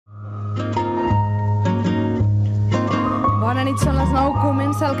Bona nit, són les 9,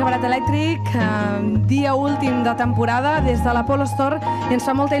 comença el Cabaret elèctric, dia últim de temporada des de l'Apollo Store, i ens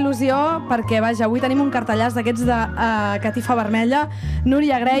fa molta il·lusió perquè, vaja, avui tenim un cartellàs d'aquests de catifa vermella,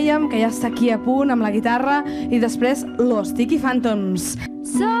 Núria Graham, que ja està aquí a punt amb la guitarra, i després los Tiki Phantoms.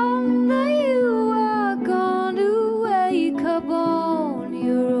 Someday you are gonna wake up on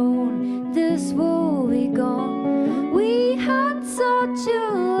your own, this will be gone. We had such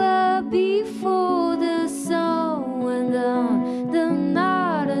a love before the sun went down, the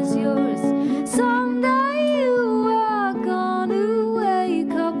night is yours. Someday you are gonna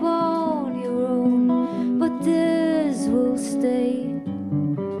wake up on your own, but this will stay.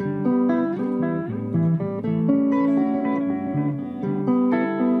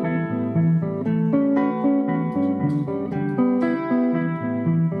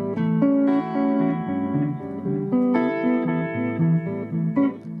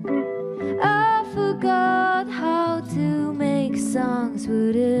 Songs,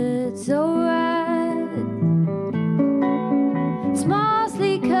 but it's alright. It's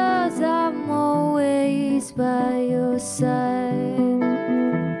mostly 'cause I'm always by your side.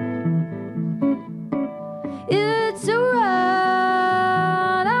 It's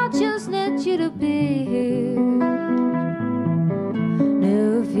alright, I just need you to be here. And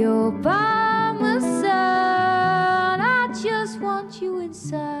if you're by my side, I just want you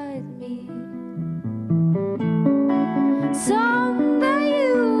inside me. Someday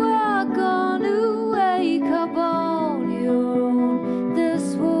you are gonna wake up on your own,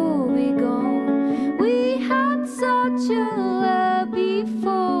 this will be gone. We had such a love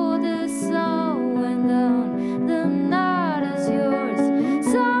before the sun went down, the night is yours.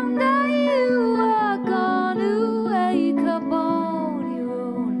 Someday you are gonna wake up on your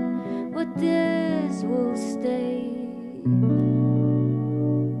own, but this will stay.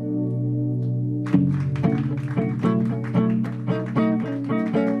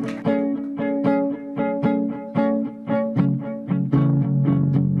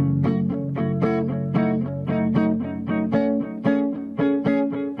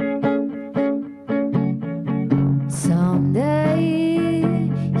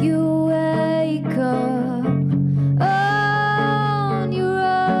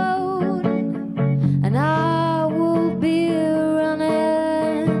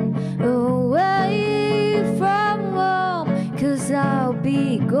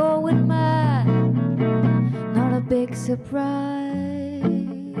 Surprise.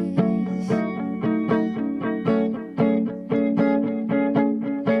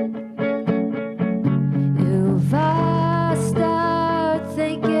 If I start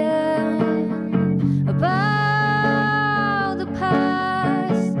thinking about the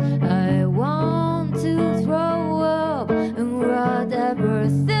past, I want to throw up and rot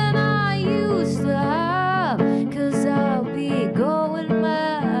everything I used to have, 'cause I'll be going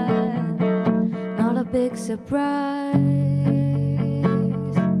mad. Not a big surprise.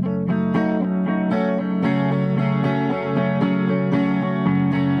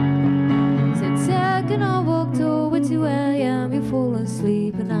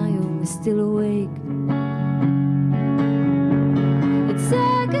 Asleep and I am still awake. It's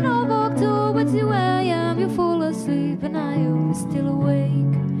 2nd of October, 2 a.m. You fall asleep and I am still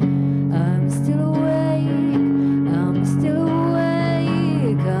awake. I'm still awake. I'm still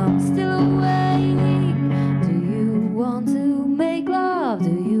awake. I'm still awake. Do you want to make love?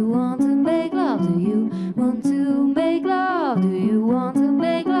 Do you want to make love? Do you want to make love? Do you want to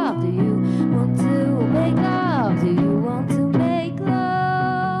make love? Do you want to make love? Do you want to make love?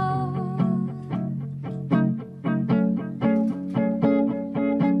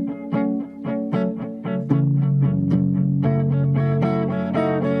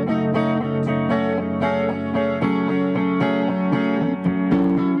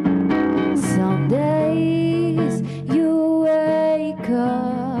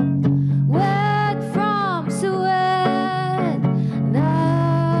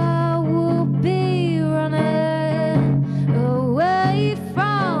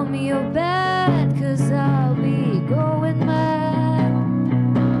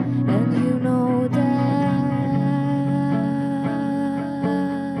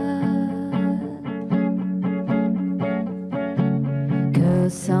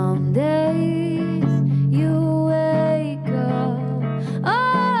 Some days you wake up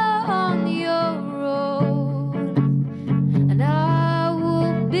on your own, and I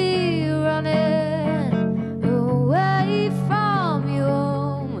will be running away from you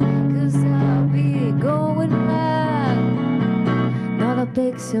home, 'cause I'll be going mad. Not a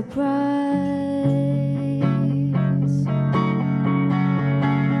big surprise.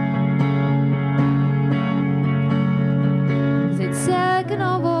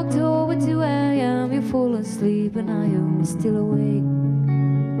 fall asleep and I am still awake.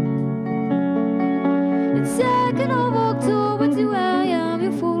 It's 2nd of October, 2 a.m.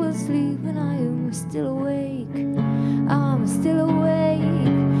 You fall asleep and I am still awake. I'm still awake.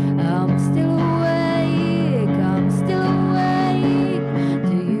 I'm still awake. I'm still awake.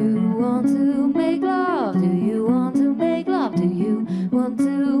 Do you want to make love? Do you want to make love? Do you want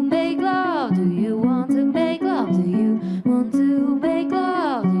to make love? Do you want to make love? Do you want to make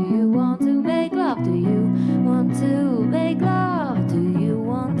love? Do you want to make love? Do you want to make love? Do you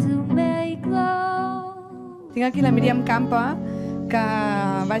want to make love? Tinc aquí la Míriam Campa, que,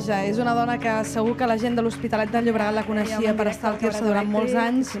 vaja, és una dona que segur que la gent de l'Hospitalet de Llobregat la coneixia per estar al Tirso durant molts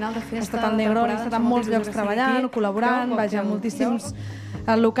anys, ha estat al Negrón, ha estat en molts llocs treballant, col·laborant, vaja, moltíssims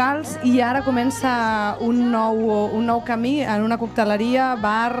locals, i ara comença un nou camí en una cocteleria,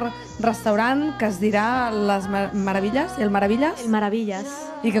 bar, restaurant, que es dirà Las Maravillas, el Maravillas.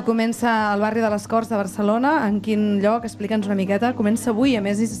 I que comença al barri de les Corts de Barcelona. En quin lloc? Explica'ns una miqueta. Comença avui, a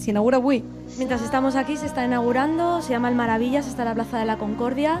més s'inaugura avui. Mientras estamos aquí se está inaugurando, se llama el Maravillas, está en la Plaza de la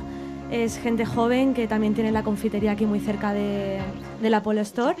Concordia. Es gente joven que también tiene la confitería aquí muy cerca de la Apollo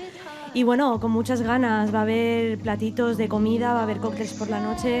Store. Y bueno, con muchas ganas, va a haber platitos de comida, va a haber cócteles por la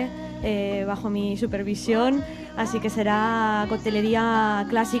noche, bajo mi supervisión, así que será coctelería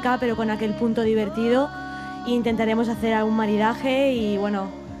clásica pero con aquel punto divertido. Intentaremos hacer un maridaje y bueno,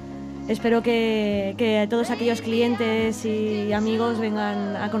 espero que todos aquellos clientes y amigos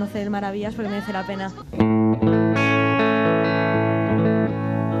vengan a conocer el Maravillas porque merece la pena.